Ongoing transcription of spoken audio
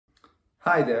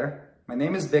Hi there, my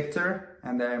name is Victor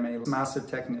and I am a master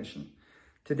technician.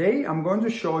 Today I'm going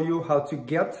to show you how to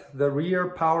get the rear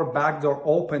power back door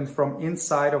opened from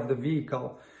inside of the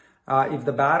vehicle if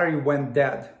the battery went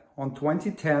dead on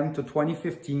 2010 to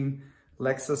 2015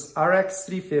 Lexus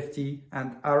RX350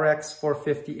 and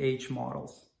RX450h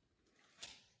models.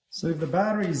 So if the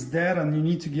battery is dead and you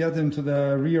need to get into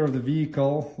the rear of the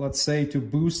vehicle, let's say to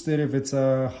boost it if it's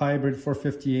a hybrid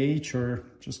 450h or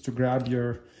just to grab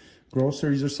your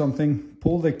groceries or something,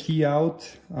 pull the key out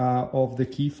of the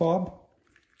key fob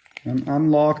and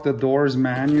unlock the doors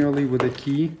manually with a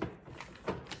key.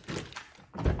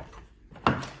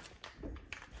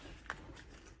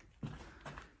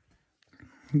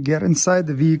 Get inside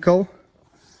the vehicle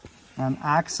and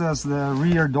access the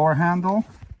rear door handle.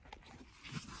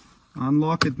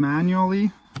 Unlock it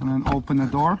manually and then open the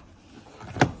door.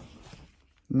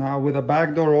 Now with the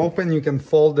back door open, you can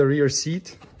fold the rear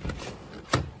seat.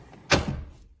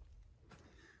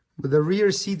 With the rear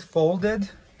seat folded,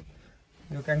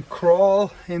 you can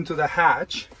crawl into the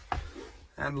hatch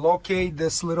and locate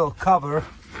this little cover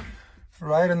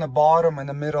right in the bottom in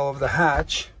the middle of the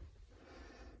hatch.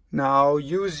 Now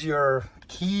use your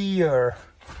key or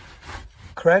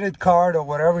credit card or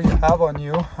whatever you have on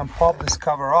you and pop this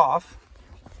cover off.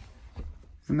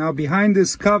 And now behind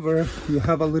this cover, you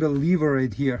have a little lever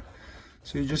right here.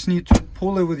 So you just need to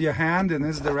pull it with your hand in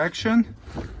this direction.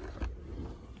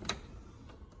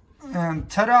 And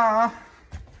ta-da!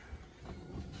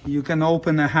 You can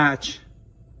open the hatch.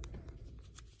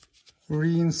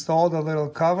 Reinstall the little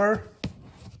cover.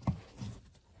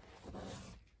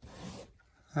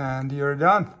 And you're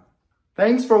done.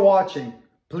 Thanks for watching.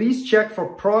 Please check for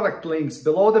product links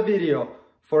below the video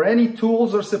for any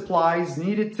tools or supplies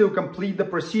needed to complete the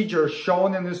procedure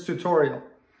shown in this tutorial.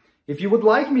 If you would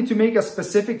like me to make a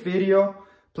specific video,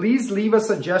 please leave a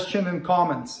suggestion in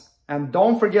comments. And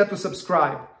don't forget to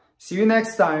subscribe. See you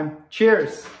next time.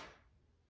 Cheers!